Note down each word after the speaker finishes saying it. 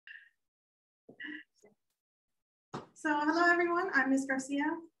So hello everyone, I'm Ms. Garcia.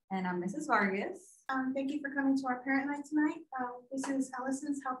 And I'm Mrs. Vargas. Thank you for coming to our parent night tonight. This is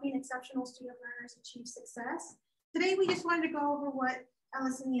Ellison's Helping Exceptional Student Learners Achieve Success. Today we just wanted to go over what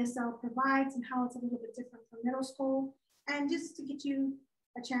Ellison ESL provides and how it's a little bit different from middle school, and just to get you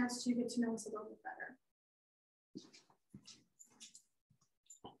a chance to get to know us a little bit better.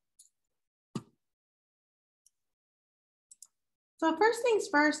 So first things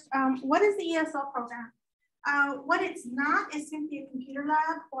first, what is the ESL program? What it's not is simply a computer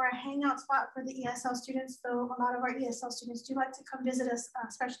lab or a hangout spot for the ESL students, though a lot of our ESL students do like to come visit us,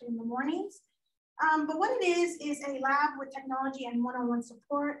 especially in the mornings. But what it is a lab with technology and one-on-one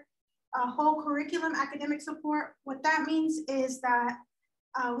support, whole curriculum academic support. What that means is that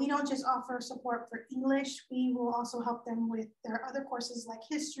we don't just offer support for English, we will also help them with their other courses like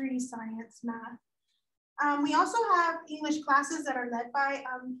history, science, math. We also have English classes that are led by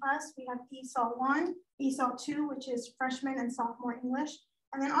us. We have ESL 1, ESL 2, which is freshman and sophomore English,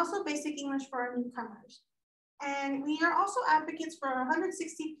 and then also basic English for our newcomers. And we are also advocates for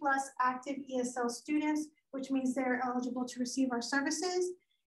 160 plus active ESL students, which means they're eligible to receive our services.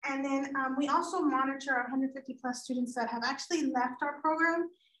 And then we also monitor 150 plus students that have actually left our program.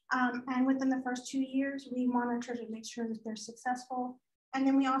 And within the first 2 years, we monitor to make sure that they're successful. And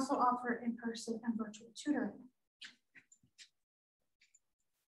then we also offer in-person and virtual tutoring.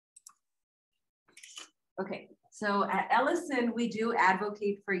 Okay, so at Ellison, we do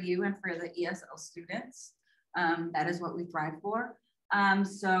advocate for you and for the ESL students. That is what we thrive for.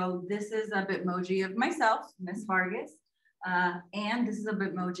 So this is a Bitmoji of myself, Ms. Vargas, and this is a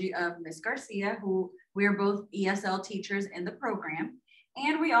Bitmoji of Ms. Garcia, who we are both ESL teachers in the program.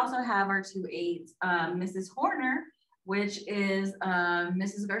 And we also have our two aides, Mrs. Horner, which is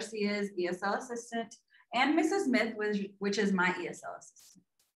Mrs. Garcia's ESL assistant, and Mrs. Smith, which is my ESL assistant.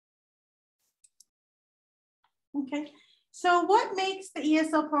 Okay, so what makes the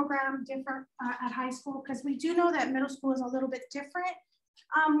ESL program different at high school? Because we do know that middle school is a little bit different.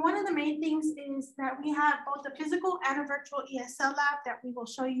 One of the main things is that we have both a physical and a virtual ESL lab that we will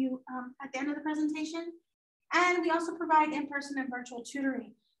show you at the end of the presentation. And we also provide in-person and virtual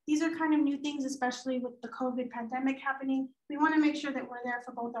tutoring. These are kind of new things, especially with the COVID pandemic happening. We want to make sure that we're there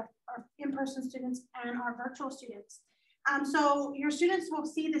for both our in-person students and our virtual students. So your students will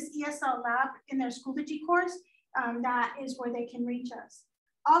see this ESL lab in their Schoology course. That is where they can reach us.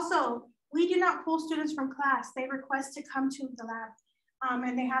 Also, we do not pull students from class. They request to come to the lab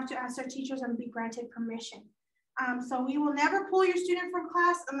and they have to ask their teachers and be granted permission. So we will never pull your student from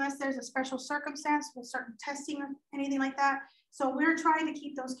class unless there's a special circumstance with certain testing or anything like that. So we're trying to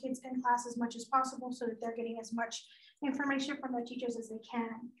keep those kids in class as much as possible so that they're getting as much information from their teachers as they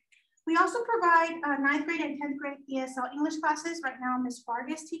can. We also provide 9th grade and 10th grade ESL English classes. Right now, Ms.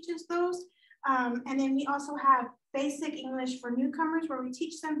 Vargas teaches those. And then we also have basic English for newcomers where we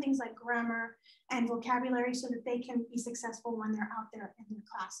teach them things like grammar and vocabulary so that they can be successful when they're out there in their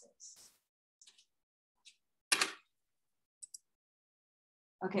classes.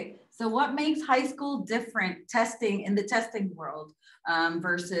 Okay, so what makes high school different testing in the testing world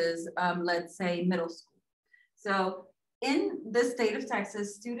versus, let's say, middle school? So in the state of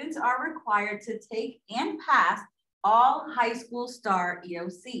Texas, students are required to take and pass all high school STAR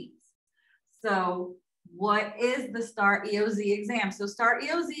EOCs. So what is the STAR EOZ exam? So STAR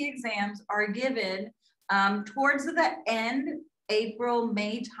EOZ exams are given towards the end April,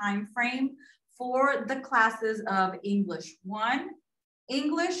 May timeframe for the classes of English 1,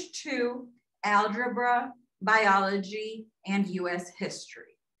 English 2, algebra, biology, and US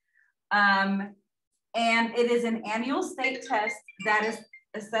history. And it is an annual state test that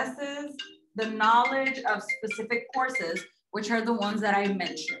assesses the knowledge of specific courses, which are the ones that I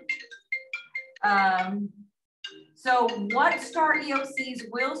mentioned. So what STAR EOCs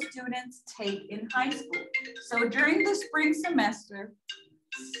will students take in high school? So during the spring semester,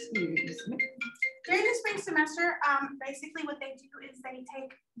 basically what they do is they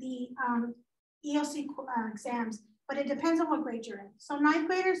take the EOC exams, but it depends on what grade you're in. So 9th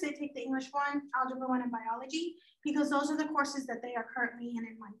graders, they take the English 1, algebra 1, and biology, because those are the courses that they are currently in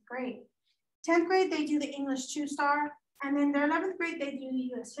 9th grade. 10th grade, they do the English 2 STAR, and then their 11th grade, they do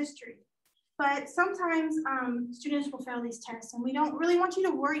US history. But sometimes students will fail these tests, and we don't really want you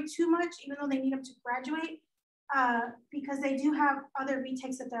to worry too much, even though they need them to graduate, because they do have other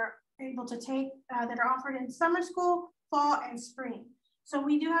retakes that they're able to take that are offered in summer school, fall, and spring. So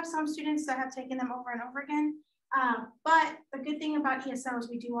we do have some students that have taken them over and over again. But the good thing about ESL is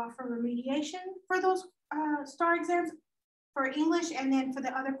we do offer remediation for those STAR exams for English, and then for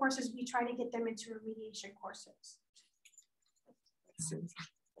the other courses, we try to get them into remediation courses.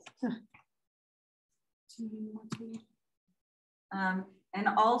 Do you want to And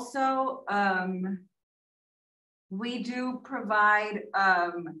also, we do provide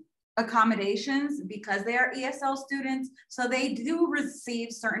accommodations because they are ESL students. So they do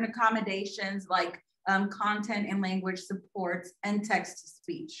receive certain accommodations like content and language supports and text to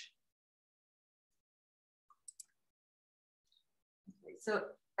speech. Okay, so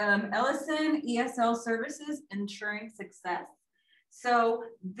Ellison ESL services ensuring success. So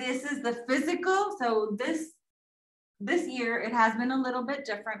this is the physical. So this year it has been a little bit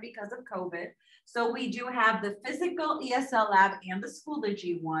different because of COVID. So we do have the physical ESL lab and the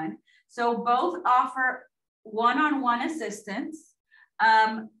Schoology one. So both offer one-on-one assistance.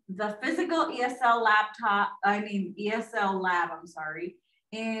 The physical ESL lab, I'm sorry.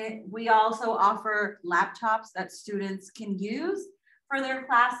 And we also offer laptops that students can use for their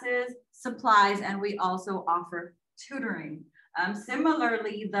classes, supplies, and we also offer tutoring.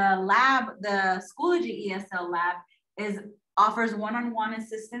 Similarly, the Schoology ESL lab offers one-on-one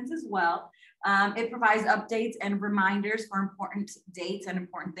assistance as well. It provides updates and reminders for important dates and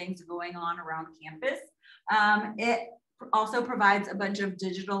important things going on around campus. It also provides a bunch of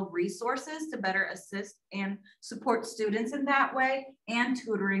digital resources to better assist and support students in that way, and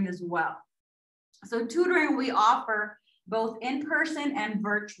tutoring as well. So tutoring we offer both in person and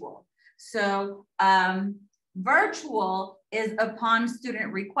virtual. So virtual is upon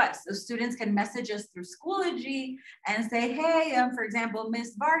student request. So students can message us through Schoology and say, hey, for example,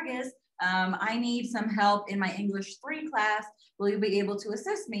 Ms. Vargas, I need some help in my English 3 class. Will you be able to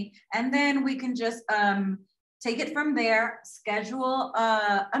assist me? And then we can just take it from there, schedule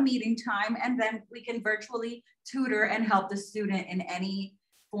a meeting time, and then we can virtually tutor and help the student in any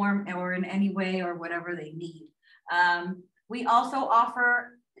form or in any way or whatever they need. We also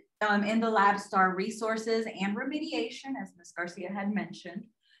offer in the lab star resources and remediation, as Ms. Garcia had mentioned.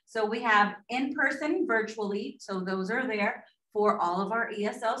 So we have in-person, virtually, so those are there for all of our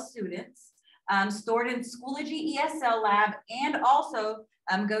ESL students, stored in Schoology ESL lab, and also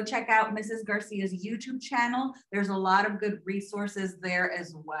go check out Mrs. Garcia's YouTube channel. There's a lot of good resources there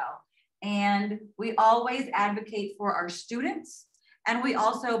as well. And we always advocate for our students, and we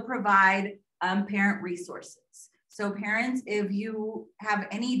also provide parent resources. So parents, if you have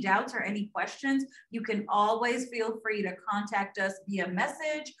any doubts or any questions, you can always feel free to contact us via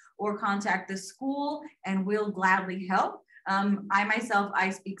message or contact the school, and we'll gladly help. I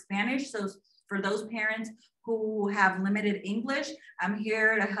speak Spanish, so for those parents who have limited English, I'm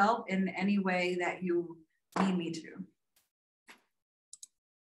here to help in any way that you need me to.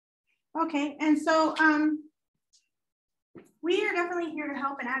 Okay, and so we are definitely here to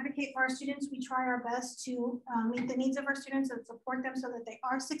help and advocate for our students. We try our best to meet the needs of our students and support them so that they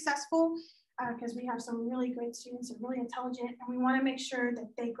are successful, because we have some really great students and really intelligent, and we want to make sure that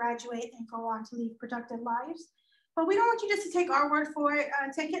they graduate and go on to lead productive lives. But we don't want you just to take our word for it.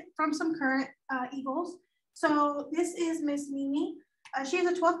 Take it from some current Eagles. So this is Miss Mimi. She is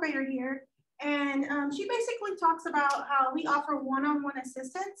a 12th grader here, and she basically talks about how we offer one-on-one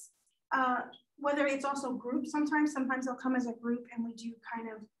assistance, whether it's also group. Sometimes they'll come as a group, and we do kind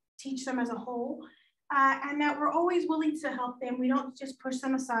of teach them as a whole, and that we're always willing to help them. We don't just push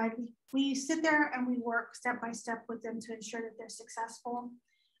them aside. We sit there and we work step by step with them to ensure that they're successful.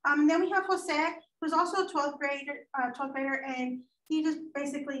 Then we have Jose, who's also a 12th grader, and he just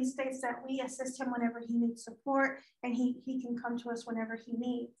basically states that we assist him whenever he needs support, and he can come to us whenever he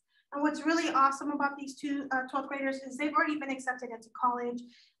needs. And what's really awesome about these two 12th graders is they've already been accepted into college.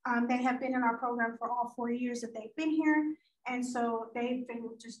 They have been in our program for all 4 years that they've been here, and so they've been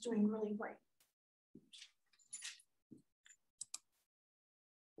just doing really great.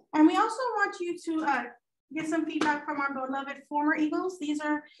 And we also want you to get some feedback from our beloved former Eagles. These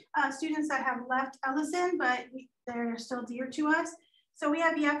are students that have left Ellison, but they're still dear to us. So we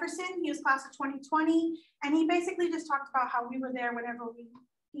have Jefferson, he was class of 2020, and he basically just talked about how we were there whenever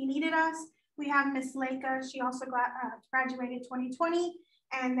he needed us. We have Miss Leica, she also graduated 2020,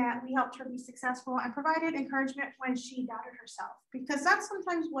 and that we helped her be successful and provided encouragement when she doubted herself, because that's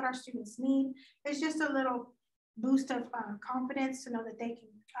sometimes what our students need. It's just a little boost of confidence to know that they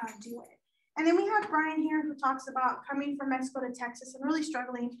can do it. And then we have Brian here, who talks about coming from Mexico to Texas and really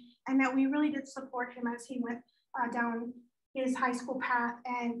struggling, and that we really did support him as he went down his high school path.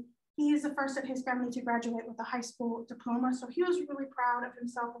 And he is the first of his family to graduate with a high school diploma. So he was really proud of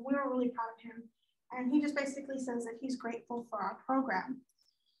himself, and we were really proud of him. And he just basically says that he's grateful for our program.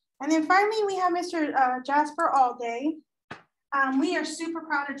 And then finally, we have Mr. Jasper Allday. We are super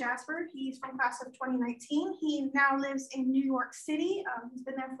proud of Jasper. He's from class of 2019. He now lives in New York City. He's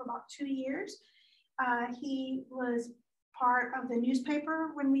been there for about 2 years. He was part of the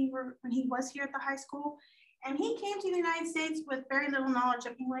newspaper when he was here at the high school. And he came to the United States with very little knowledge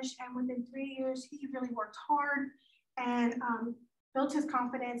of English, and within 3 years, he really worked hard and built his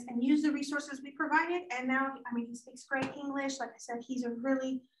confidence and used the resources we provided. And now, I mean, he speaks great English. Like I said, he's a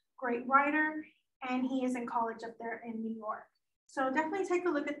really great writer, and he is in college up there in New York. So definitely take a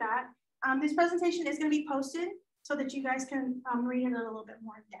look at that. This presentation is going to be posted so that you guys can read it a little bit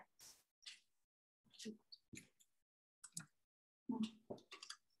more in depth.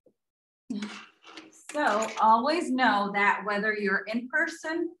 So always know that whether you're in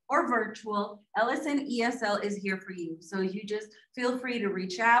person or virtual, Ellison ESL is here for you. So you just feel free to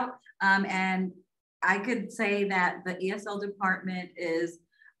reach out. And I could say that the ESL department is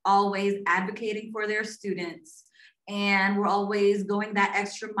always advocating for their students, and we're always going that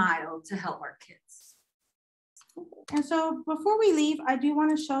extra mile to help our kids. And so before we leave, I do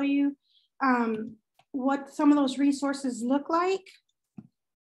want to show you what some of those resources look like.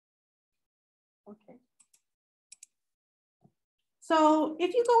 Okay. So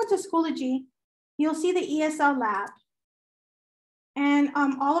if you go into Schoology, you'll see the ESL lab. And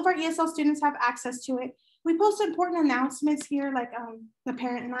all of our ESL students have access to it. We post important announcements here, like the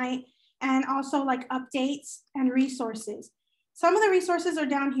parent night, and also like updates and resources. Some of the resources are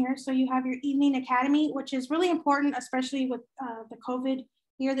down here. So you have your evening academy, which is really important, especially with the COVID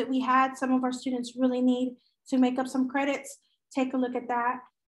year that we had. Some of our students really need to make up some credits. Take a look at that.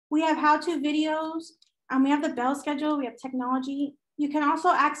 We have how-to videos. We have the bell schedule. We have technology. You can also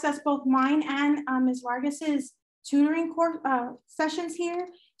access both mine and Ms. Vargas's tutoring course sessions here.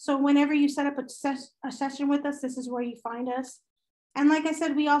 So whenever you set up a session with us, this is where you find us. And like I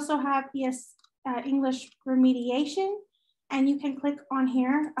said, we also have English remediation, and you can click on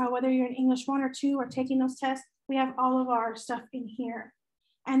here, whether you're in English 1 or 2 or taking those tests, we have all of our stuff in here.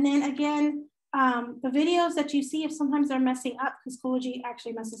 And then again, the videos that you see, if sometimes they're messing up, because Schoology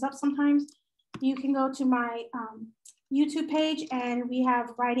actually messes up sometimes, you can go to my YouTube page, and we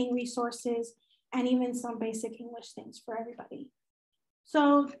have writing resources and even some basic English things for everybody.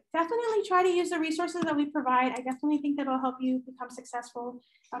 So definitely try to use the resources that we provide. I definitely think that will help you become successful.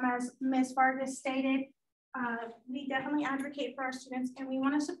 As Ms. Vargas stated, we definitely advocate for our students, and we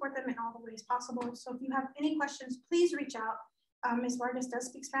want to support them in all the ways possible. So if you have any questions, please reach out. Ms. Vargas does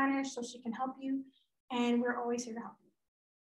speak Spanish, so she can help you, and we're always here to help you.